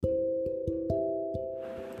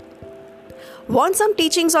Want some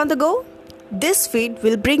teachings on the go? This feed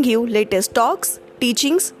will bring you latest talks,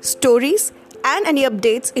 teachings, stories, and any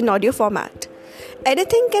updates in audio format.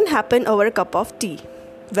 Anything can happen over a cup of tea,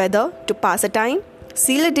 whether to pass a time,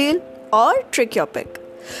 seal a deal, or trick your pick.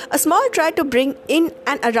 A small try to bring in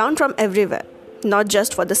and around from everywhere, not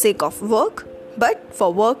just for the sake of work, but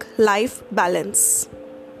for work-life balance.